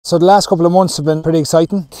So the last couple of months have been pretty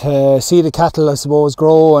exciting to see the cattle, I suppose,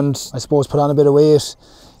 grow and I suppose put on a bit of weight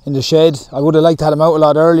in the shed. I would have liked to have them out a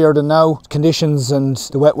lot earlier than now. Conditions and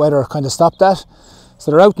the wet weather kind of stopped that.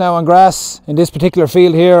 So they're out now on grass. In this particular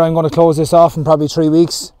field here, I'm going to close this off in probably 3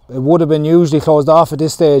 weeks. It would have been usually closed off at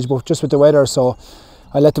this stage, but just with the weather, so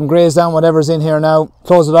I let them graze down whatever's in here now.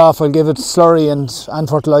 Close it off, I'll give it slurry and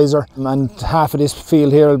fertiliser. And half of this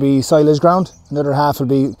field here will be silage ground. Another half will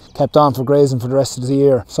be kept on for grazing for the rest of the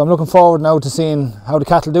year. So I'm looking forward now to seeing how the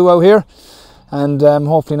cattle do out here. And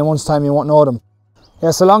hopefully in a month's time you won't know them.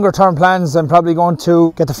 Yeah, so longer term plans, I'm probably going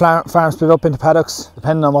to get the farm split up into paddocks,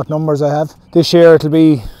 depending on what numbers I have. This year it'll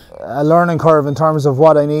be a learning curve in terms of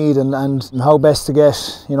what I need and how best to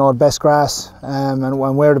get, you know, best grass and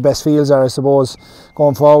where the best fields are, I suppose,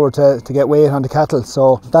 going forward to get weight on the cattle.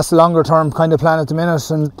 So that's the longer term kind of plan at the minute,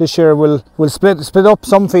 and this year we'll split up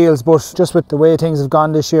some fields, but just with the way things have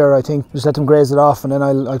gone this year, I think just let them graze it off, and then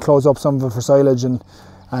I'll close up some of it for silage and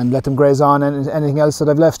let them graze on anything else that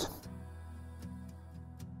I've left.